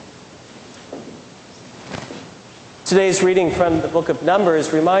Today's reading from the book of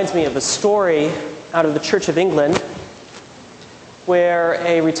Numbers reminds me of a story out of the Church of England where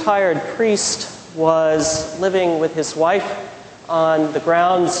a retired priest was living with his wife on the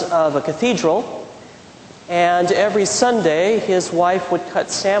grounds of a cathedral, and every Sunday his wife would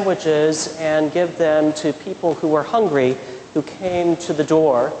cut sandwiches and give them to people who were hungry who came to the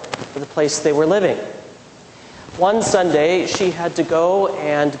door of the place they were living. One Sunday, she had to go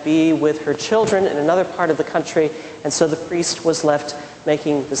and be with her children in another part of the country, and so the priest was left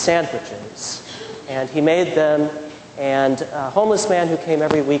making the sandwiches. And he made them, and a homeless man who came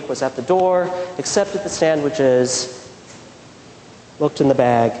every week was at the door, accepted the sandwiches, looked in the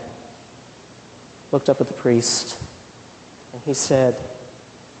bag, looked up at the priest, and he said,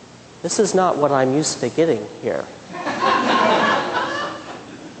 "This is not what I'm used to getting here."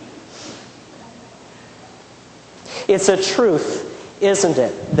 It's a truth, isn't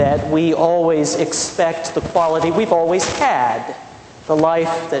it, that we always expect the quality we've always had, the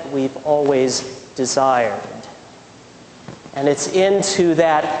life that we've always desired. And it's into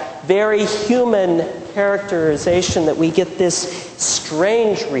that very human characterization that we get this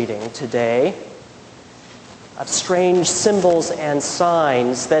strange reading today of strange symbols and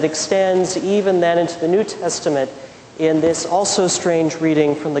signs that extends even then into the New Testament in this also strange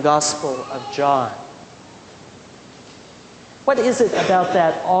reading from the Gospel of John. What is it about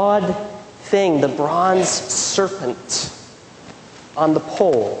that odd thing, the bronze serpent on the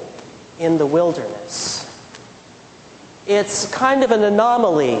pole in the wilderness? It's kind of an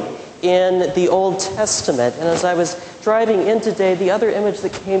anomaly in the Old Testament. And as I was driving in today, the other image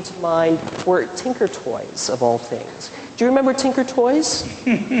that came to mind were Tinker Toys, of all things. Do you remember Tinker Toys?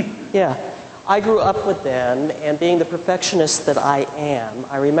 Yeah. I grew up with them, and being the perfectionist that I am,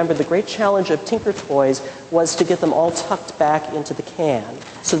 I remember the great challenge of Tinker Toys was to get them all tucked back into the can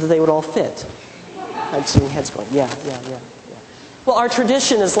so that they would all fit. I'm seeing heads going, yeah. Well, our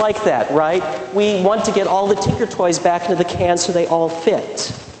tradition is like that, right? We want to get all the Tinker Toys back into the can so they all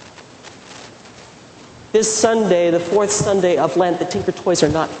fit. This Sunday, the fourth Sunday of Lent, the Tinker Toys are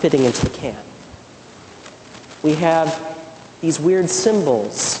not fitting into the can. We have these weird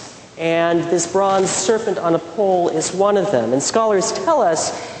symbols, and this bronze serpent on a pole is one of them. And scholars tell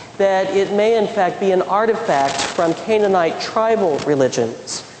us that it may in fact be an artifact from Canaanite tribal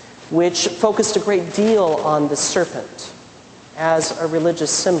religions, which focused a great deal on the serpent as a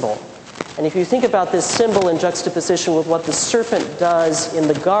religious symbol. And if you think about this symbol in juxtaposition with what the serpent does in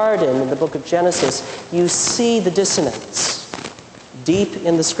the garden in the book of Genesis, you see the dissonance deep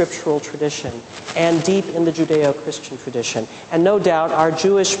in the scriptural tradition and deep in the Judeo-Christian tradition. And no doubt our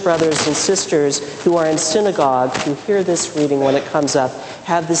Jewish brothers and sisters who are in synagogue, who hear this reading when it comes up,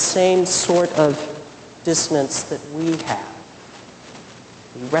 have the same sort of dissonance that we have.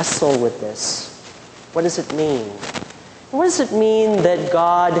 We wrestle with this. What does it mean? What does it mean that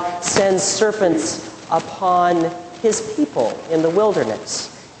God sends serpents upon his people in the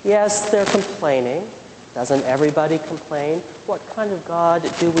wilderness? Yes, they're complaining. Doesn't everybody complain? What kind of God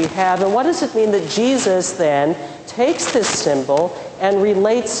do we have? And what does it mean that Jesus then takes this symbol and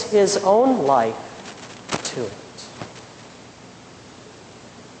relates his own life to it?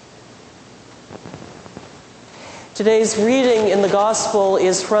 Today's reading in the Gospel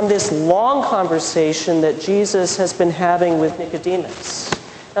is from this long conversation that Jesus has been having with Nicodemus.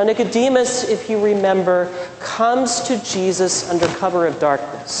 Now, Nicodemus, if you remember, comes to Jesus under cover of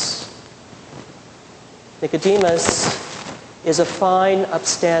darkness. Nicodemus is a fine,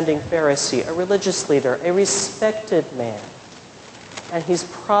 upstanding Pharisee, a religious leader, a respected man. And he's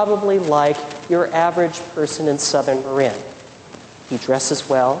probably like your average person in southern Marin. He dresses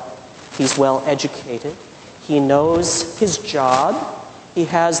well. He's well educated. He knows his job. He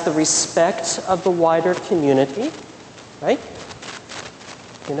has the respect of the wider community, right?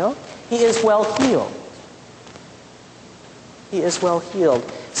 You know? He is well heeled. He is well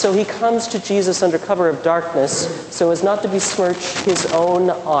heeled. So he comes to Jesus under cover of darkness so as not to besmirch his own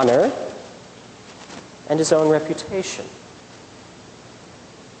honor and his own reputation.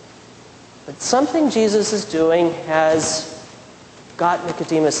 But something Jesus is doing has got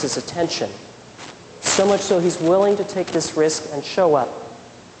Nicodemus' attention. So much so he's willing to take this risk and show up.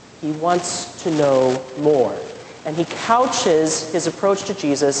 He wants to know more. And he couches his approach to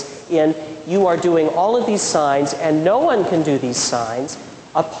Jesus in, you are doing all of these signs, and no one can do these signs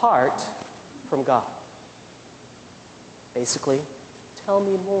apart from God. Basically, tell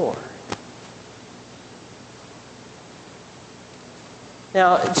me more.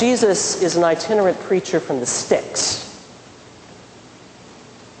 Now, Jesus is an itinerant preacher from the sticks.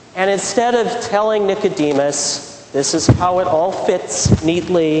 And instead of telling Nicodemus, this is how it all fits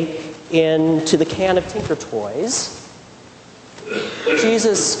neatly into the can of Tinker Toys,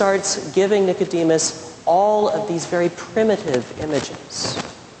 Jesus starts giving Nicodemus all of these very primitive images,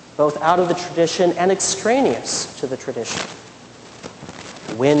 both out of the tradition and extraneous to the tradition.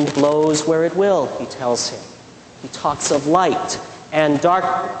 The wind blows where it will, he tells him. He talks of light and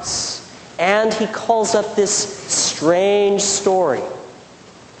darkness. And he calls up this strange story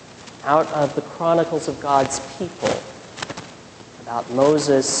out of the Chronicles of God's people about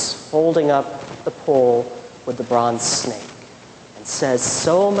Moses holding up the pole with the bronze snake and says,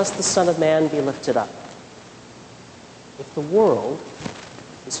 "So must the Son of Man be lifted up, if the world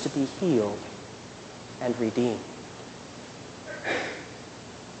is to be healed and redeemed."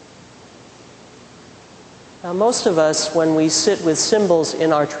 Now, most of us, when we sit with symbols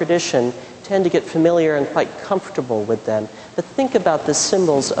in our tradition, tend to get familiar and quite comfortable with them. But think about the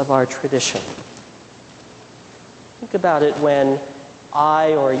symbols of our tradition. Think about it when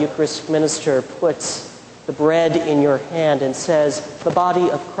I or a Eucharistic minister puts the bread in your hand and says, "The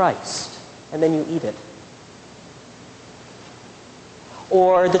body of Christ," and then you eat it.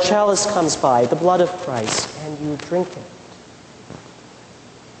 Or the chalice comes by, "The blood of Christ," and you drink it.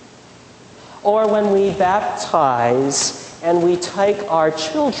 Or when we baptize and we take our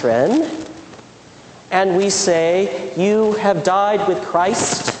children and we say, "You have died with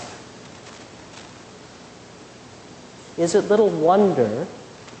Christ," is it little wonder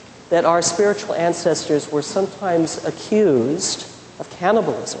that our spiritual ancestors were sometimes accused of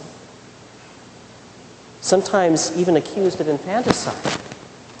cannibalism, sometimes even accused of infanticide?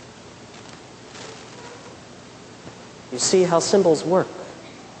 You see how symbols work.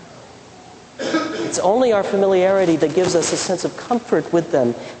 It's only our familiarity that gives us a sense of comfort with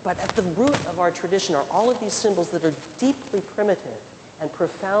them. But at the root of our tradition are all of these symbols that are deeply primitive and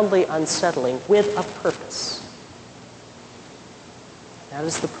profoundly unsettling with a purpose. That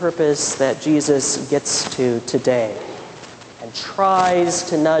is the purpose that Jesus gets to today and tries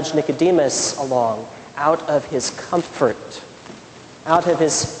to nudge Nicodemus along out of his comfort, out of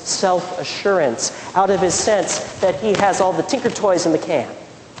his self-assurance, out of his sense that he has all the tinker toys in the can.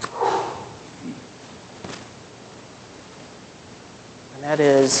 And that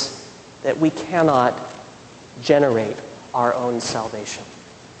is that we cannot generate our own salvation.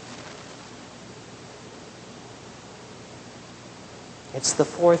 It's the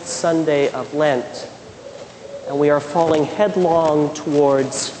fourth Sunday of Lent, and we are falling headlong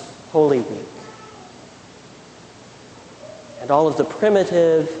towards Holy Week. And all of the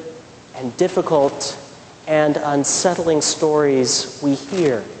primitive and difficult and unsettling stories we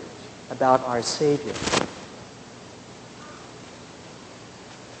hear about our Savior.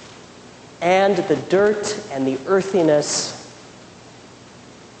 And the dirt and the earthiness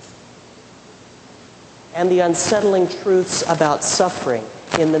and the unsettling truths about suffering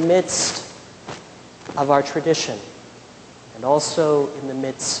in the midst of our tradition and also in the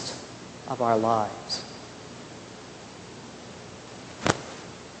midst of our lives.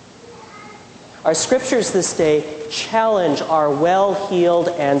 Our scriptures this day challenge our well-heeled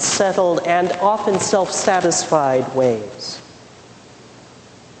and settled and often self-satisfied ways.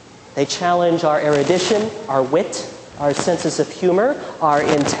 They challenge our erudition, our wit, our senses of humor, our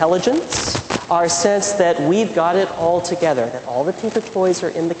intelligence, our sense that we've got it all together, that all the tinker toys are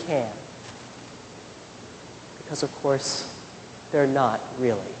in the can. Because, of course, they're not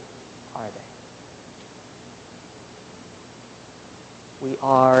really, are they? We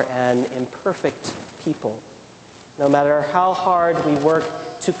are an imperfect people, no matter how hard we work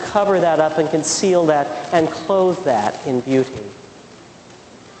to cover that up and conceal that and clothe that in beauty.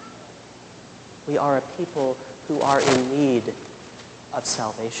 We are a people who are in need of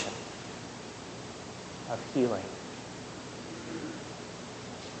salvation, of healing.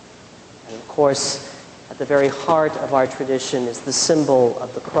 And of course, at the very heart of our tradition is the symbol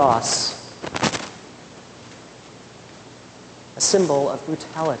of the cross, a symbol of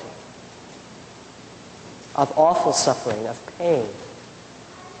brutality, of awful suffering, of pain,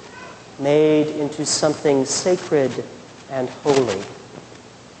 made into something sacred and holy.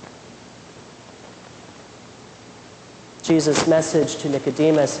 Jesus' message to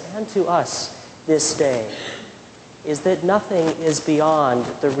Nicodemus and to us this day is that nothing is beyond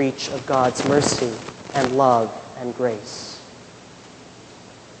the reach of God's mercy and love and grace.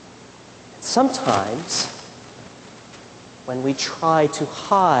 And sometimes, when we try to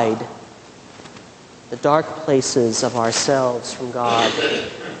hide the dark places of ourselves from God,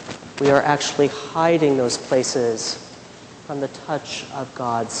 we are actually hiding those places from the touch of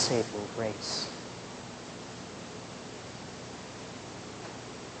God's saving grace.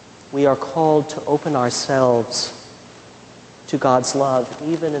 We are called to open ourselves to God's love,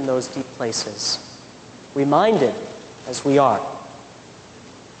 even in those deep places, reminded, as we are,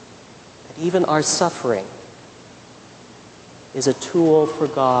 that even our suffering is a tool for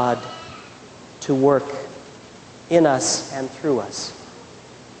God to work in us and through us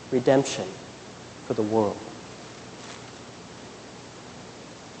redemption for the world.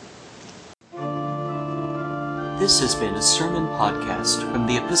 This has been a sermon podcast from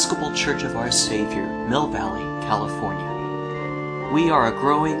the Episcopal Church of Our Savior, Mill Valley, California. We are a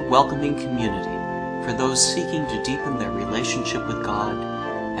growing, welcoming community for those seeking to deepen their relationship with God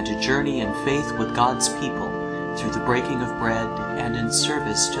and to journey in faith with God's people through the breaking of bread and in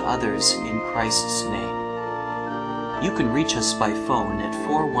service to others in Christ's name. You can reach us by phone at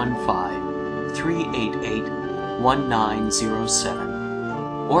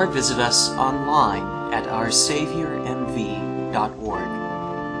 415-388-1907 or visit us online at oursaviormv.org.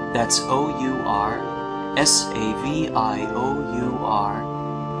 That's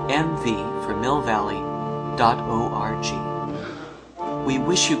OURSAVIOURMV for millvalley.org. We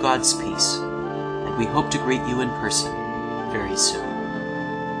wish you God's peace, and we hope to greet you in person very soon.